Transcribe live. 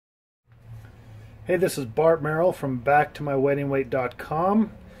Hey, this is Bart Merrill from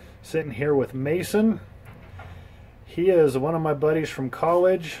BackToMyWeddingWeight.com, sitting here with Mason. He is one of my buddies from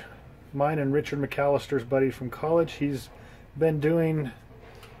college, mine and Richard McAllister's buddies from college. He's been doing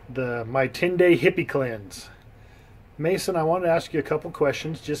my 10-day hippie cleanse. Mason, I wanted to ask you a couple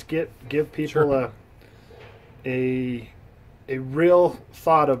questions. Just give people Sure. a real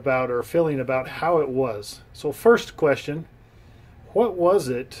thought about or feeling about how it was. So, first question: what was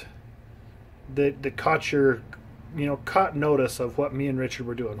it that caught notice of what me and Richard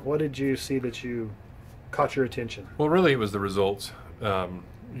were doing? What did you see that you caught your attention? Well, really, it was the results.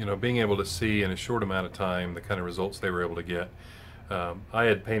 Being able to see in a short amount of time the kind of results they were able to get. I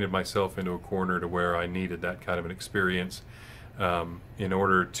had painted myself into a corner to where I needed that kind of an experience in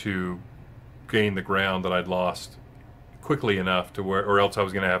order to gain the ground that I'd lost quickly enough to where, or else I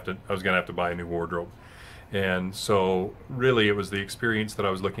was going to have to buy a new wardrobe. And so, really, it was the experience that I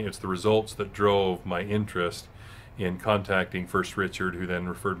was looking at. It's the results that drove my interest in contacting first Richard, who then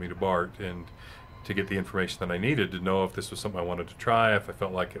referred me to Bart, and to get the information that I needed to know if this was something I wanted to try, if I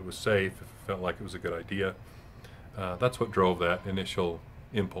felt like it was safe, if I felt like it was a good idea. That's what drove that initial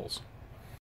impulse.